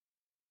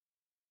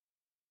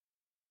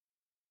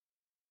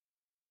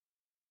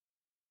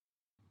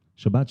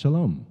Shabbat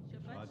Shalom.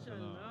 Shabbat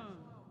Shalom.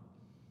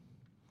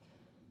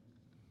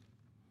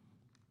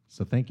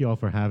 So thank you all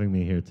for having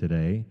me here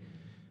today.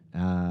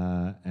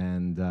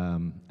 And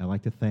I'd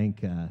like to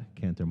thank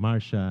Cantor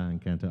Marsha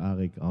and Cantor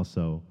Arik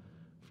also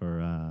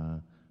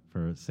for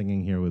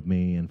singing here with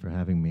me and for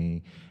having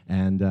me.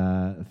 And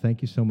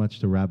thank you so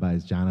much to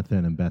Rabbis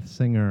Jonathan and Beth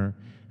Singer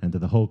and to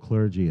the whole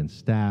clergy and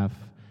staff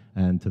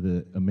and to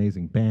the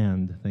amazing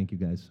band. Thank you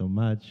guys so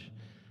much.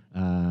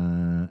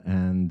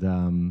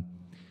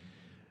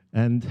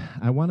 And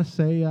I want to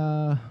say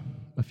a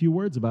few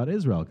words about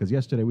Israel, because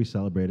yesterday we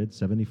celebrated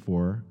Israel's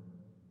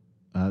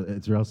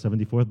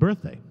 74th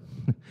birthday.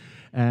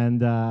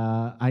 And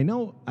I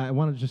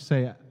want to just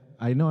say,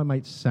 I know I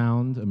might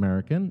sound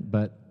American,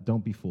 but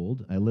don't be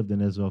fooled. I lived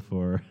in Israel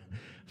for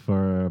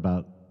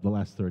about the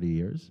last 30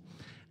 years.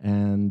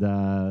 And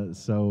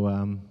so,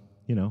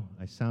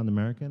 I sound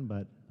American,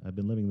 but I've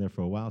been living there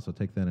for a while, so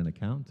take that into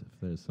account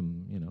if there's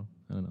some,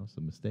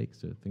 some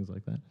mistakes or things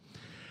like that.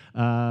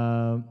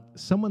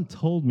 Someone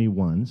told me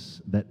once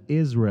that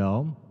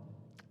Israel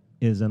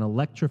is an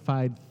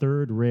electrified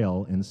third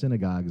rail in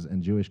synagogues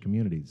and Jewish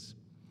communities,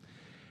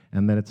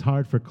 and that it's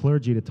hard for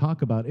clergy to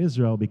talk about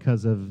Israel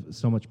because of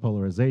so much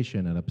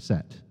polarization and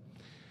upset.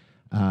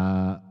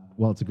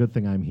 Well, it's a good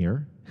thing I'm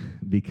here,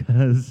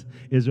 because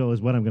Israel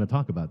is what I'm going to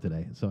talk about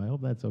today, so I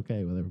hope that's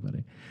okay with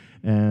everybody.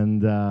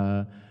 And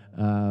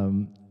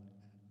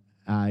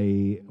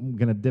I'm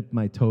going to dip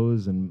my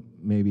toes and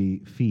maybe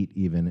feet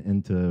even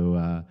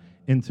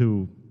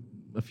into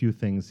a few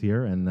things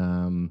here,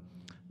 and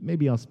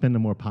maybe I'll spend a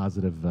more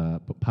positive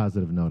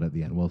note at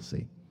the end. We'll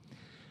see.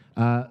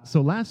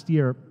 So last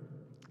year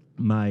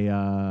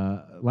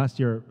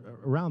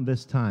around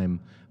this time,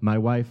 my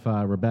wife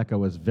Rebecca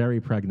was very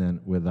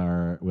pregnant with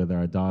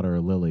our daughter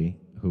Lily,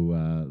 who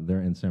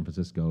they're in San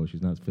Francisco.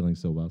 She's not feeling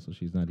so well, so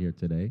she's not here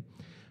today.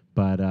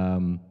 But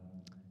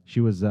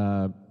she was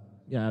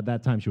at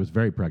that time she was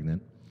very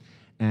pregnant,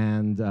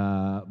 and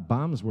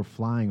bombs were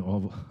flying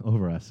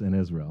over us in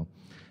Israel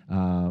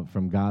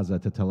from Gaza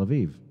to Tel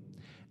Aviv.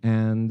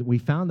 And we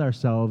found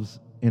ourselves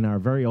in our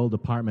very old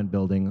apartment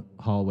building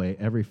hallway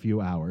every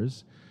few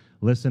hours,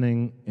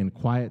 listening in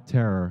quiet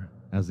terror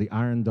as the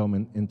Iron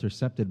Dome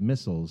intercepted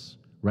missiles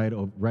right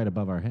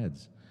above our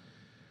heads.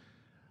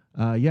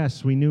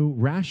 Yes, we knew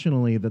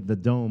rationally that the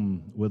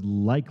dome would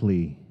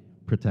likely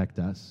protect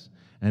us.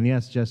 And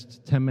yes,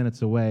 just 10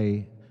 minutes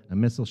away, a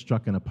missile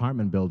struck an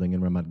apartment building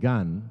in Ramat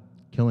Gan,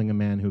 killing a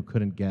man who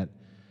couldn't get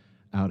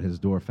out his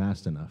door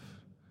fast enough.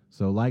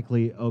 So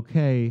likely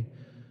okay,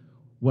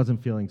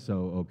 wasn't feeling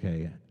so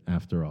okay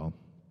after all.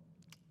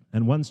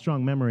 And one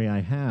strong memory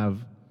I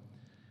have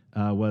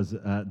was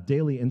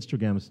daily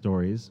Instagram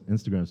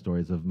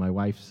stories of my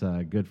wife's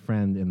good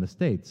friend in the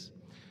States,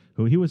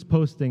 who he was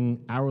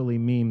posting hourly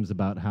memes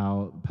about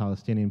how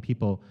Palestinian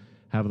people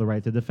have the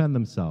right to defend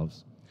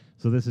themselves.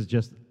 So this is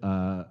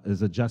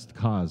a just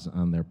cause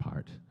on their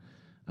part.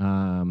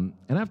 And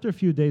after a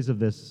few days of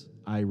this,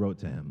 I wrote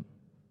to him.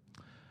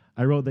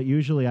 I wrote that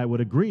usually I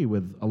would agree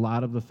with a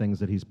lot of the things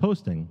that he's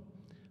posting,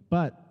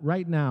 but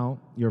right now,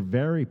 your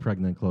very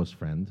pregnant close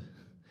friend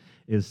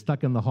is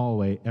stuck in the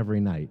hallway every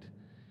night,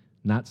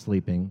 not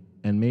sleeping,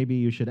 and maybe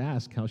you should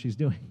ask how she's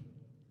doing.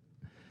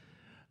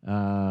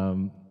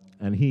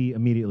 And he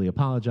immediately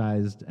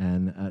apologized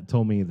and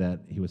told me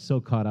that he was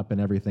so caught up in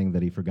everything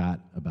that he forgot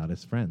about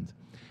his friend,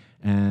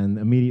 and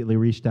immediately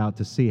reached out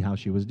to see how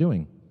she was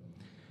doing.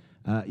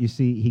 You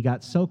see, he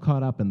got so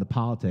caught up in the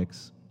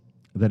politics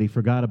that he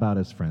forgot about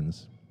his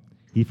friends.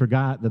 He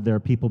forgot that there are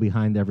people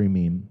behind every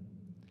meme.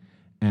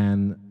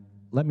 And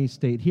let me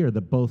state here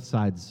that both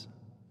sides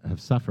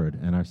have suffered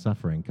and are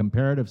suffering.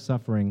 Comparative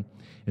suffering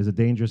is a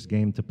dangerous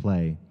game to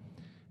play,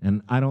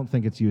 and I don't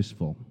think it's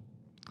useful.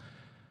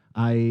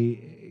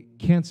 I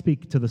can't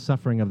speak to the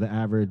suffering of the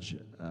average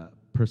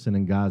person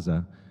in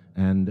Gaza,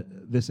 and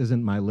this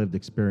isn't my lived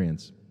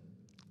experience.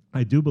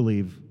 I do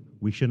believe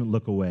we shouldn't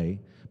look away,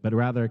 but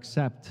rather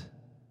accept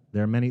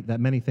that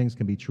many things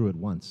can be true at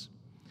once,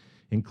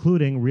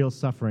 including real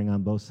suffering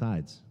on both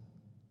sides.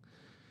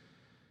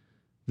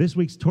 This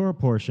week's Torah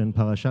portion,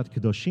 Parashat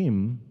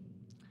Kedoshim,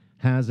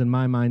 has in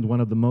my mind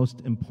one of the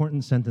most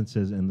important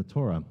sentences in the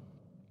Torah.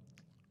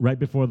 Right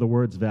before the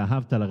words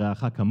Ve'ahavta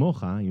l'reacha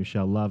kamocha, you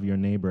shall love your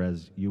neighbor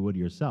as you would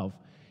yourself,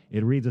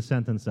 it reads a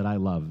sentence that I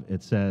love.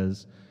 It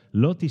says,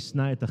 Lo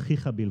tisna et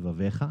achicha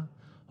bilvavecha,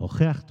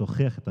 hocheach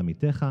tochech et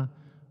amitecha,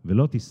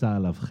 ve'lo tisa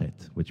alav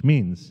chet, which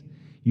means,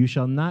 you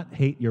shall not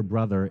hate your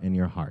brother in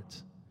your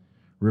heart.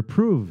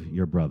 Reprove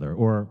your brother,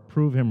 or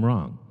prove him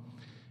wrong,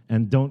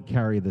 and don't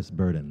carry this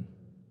burden.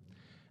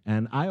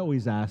 And I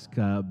always ask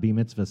B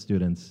Mitzvah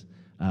students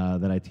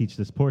that I teach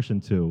this portion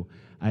to,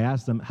 I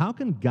ask them, how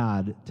can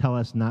God tell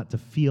us not to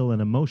feel an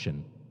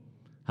emotion?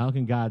 How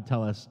can God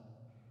tell us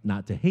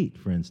not to hate,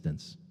 for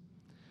instance?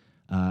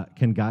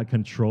 Can God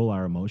control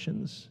our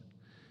emotions?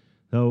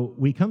 So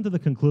we come to the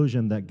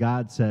conclusion that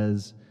God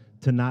says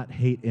to not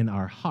hate in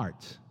our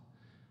heart,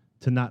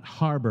 to not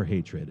harbor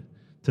hatred,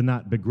 to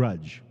not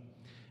begrudge.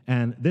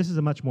 And this is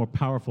a much more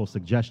powerful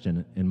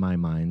suggestion in my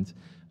mind.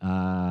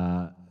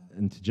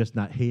 into just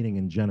not hating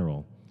in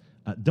general.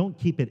 Don't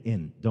keep it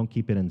in. Don't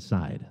keep it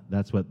inside.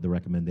 That's what the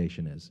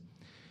recommendation is.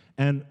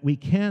 And we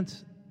cannot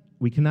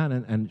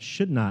and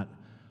should not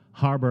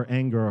harbor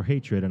anger or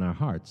hatred in our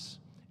hearts.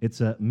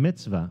 It's a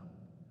mitzvah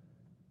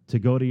to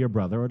go to your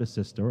brother or to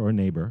sister or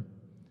neighbor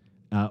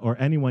or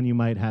anyone you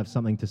might have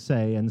something to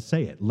say and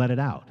say it. Let it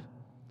out.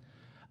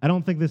 I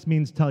don't think this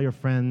means tell your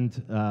friend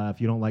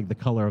if you don't like the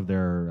color of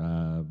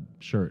their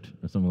shirt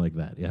or something like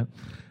that, yeah?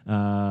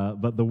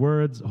 But the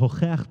words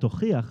hocheach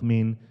tochiach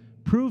mean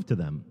prove to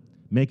them,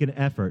 make an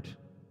effort,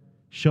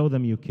 show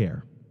them you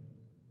care.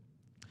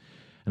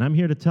 And I'm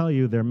here to tell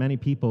you there are many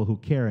people who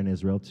care in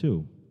Israel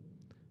too,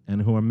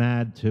 and who are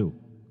mad too,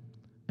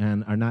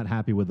 and are not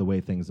happy with the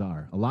way things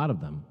are. A lot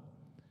of them.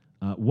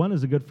 One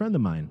is a good friend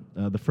of mine,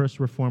 the first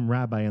Reform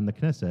rabbi in the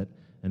Knesset,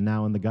 and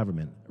now in the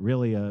government.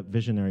 Really a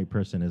visionary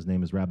person. His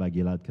name is Rabbi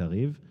Gilad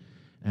Kariv,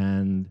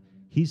 and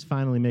he's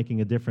finally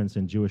making a difference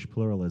in Jewish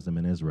pluralism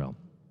in Israel.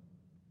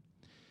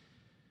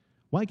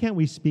 Why can't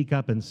we speak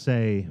up and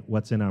say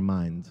what's in our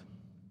mind?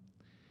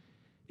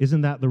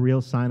 Isn't that the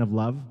real sign of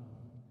love?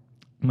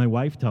 My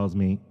wife tells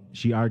me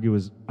she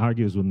argues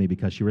with me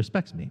because she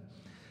respects me.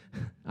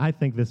 I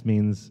think this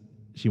means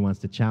she wants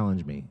to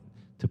challenge me,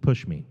 to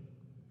push me.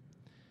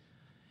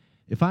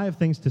 If I have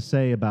things to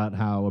say about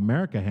how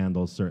America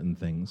handles certain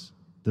things,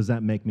 does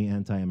that make me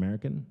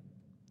anti-American?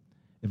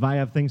 If I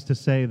have things to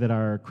say that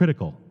are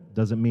critical,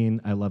 does it mean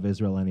I love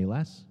Israel any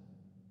less?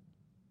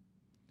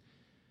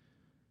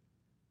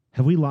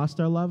 Have we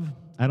lost our love?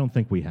 I don't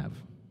think we have.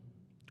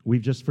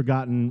 We've just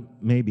forgotten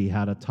maybe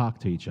how to talk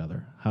to each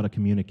other, how to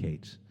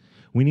communicate.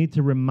 We need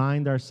to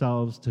remind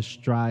ourselves to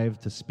strive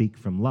to speak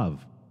from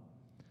love,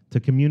 to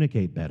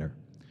communicate better.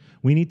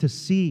 We need to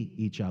see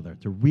each other,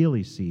 to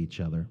really see each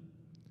other.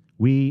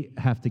 We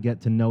have to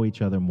get to know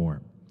each other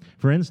more.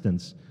 For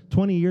instance,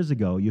 20 years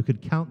ago, you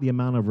could count the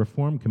amount of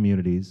Reform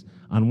communities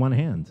on one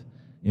hand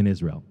in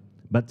Israel.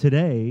 But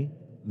today,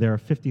 there are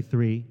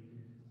 53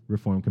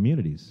 Reform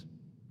communities.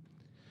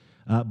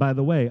 By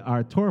the way,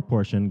 our Torah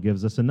portion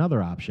gives us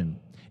another option.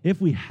 If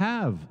we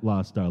have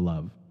lost our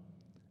love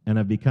and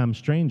have become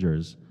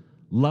strangers,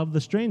 love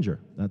the stranger.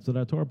 That's what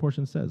our Torah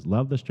portion says.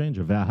 Love the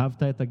stranger.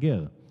 Ve'ahavta et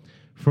hagir.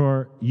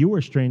 For you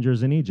were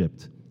strangers in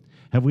Egypt.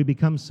 Have we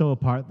become so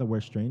apart that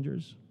we're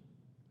strangers?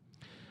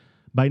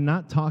 By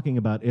not talking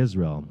about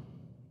Israel,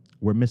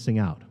 we're missing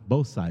out.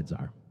 Both sides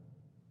are.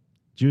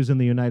 Jews in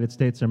the United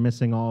States are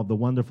missing all of the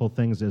wonderful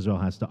things Israel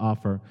has to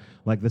offer,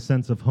 like the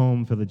sense of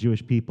home for the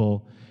Jewish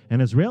people.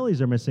 And Israelis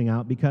are missing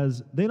out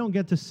because they don't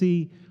get to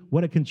see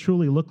what it can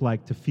truly look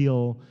like to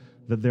feel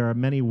that there are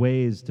many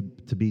ways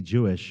to be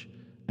Jewish,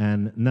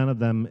 and none of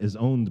them is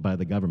owned by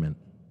the government.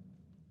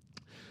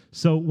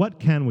 So what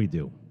can we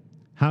do?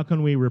 How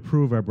can we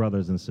reprove our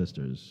brothers and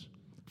sisters?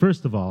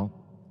 First of all,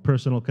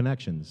 personal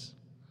connections.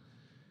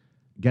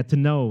 Get to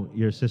know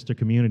your sister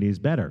communities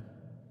better.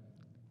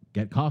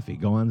 Get coffee,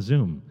 go on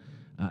Zoom.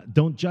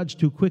 Don't judge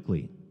too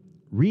quickly.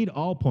 Read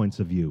all points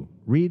of view.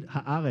 Read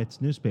Haaretz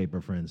newspaper,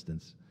 for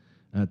instance,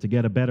 to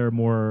get a better,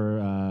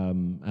 more,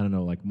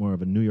 more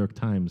of a New York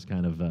Times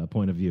kind of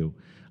point of view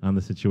on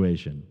the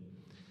situation.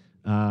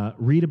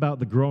 Read about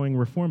the growing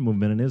Reform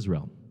movement in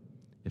Israel.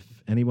 If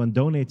anyone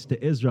donates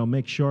to Israel,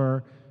 make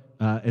sure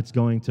it's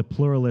going to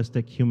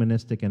pluralistic,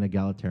 humanistic, and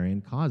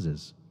egalitarian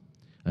causes.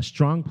 A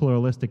strong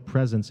pluralistic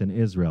presence in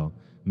Israel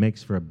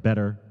makes for a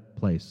better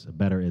place, a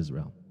better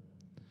Israel.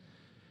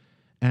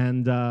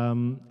 And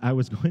I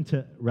was going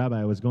to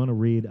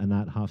read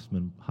Anat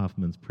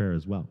Hoffman's prayer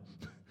as well.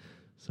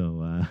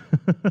 So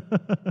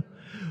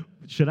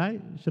should I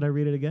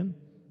read it again?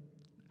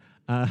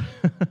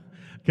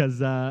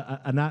 Because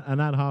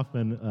Anat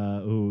Hoffman,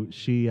 who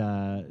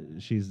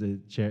she's the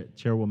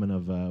chairwoman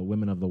of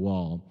Women of the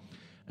Wall,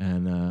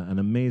 and an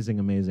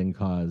amazing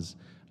cause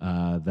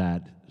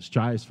that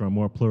strives for a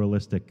more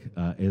pluralistic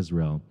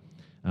Israel.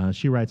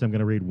 She writes, I'm going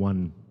to read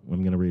one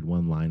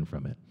line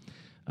from it.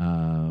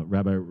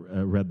 Rabbi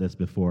read this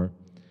before,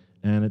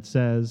 and it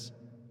says,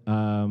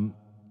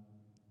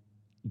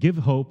 give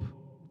hope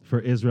for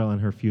Israel and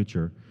her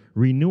future.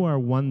 Renew our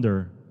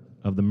wonder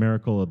of the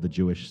miracle of the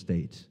Jewish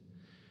state.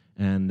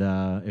 And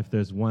if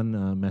there's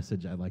one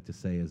message I'd like to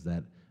say is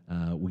that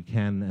we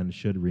can and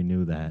should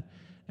renew that.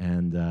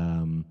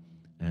 And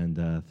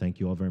thank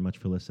you all very much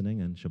for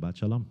listening, and Shabbat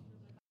Shalom.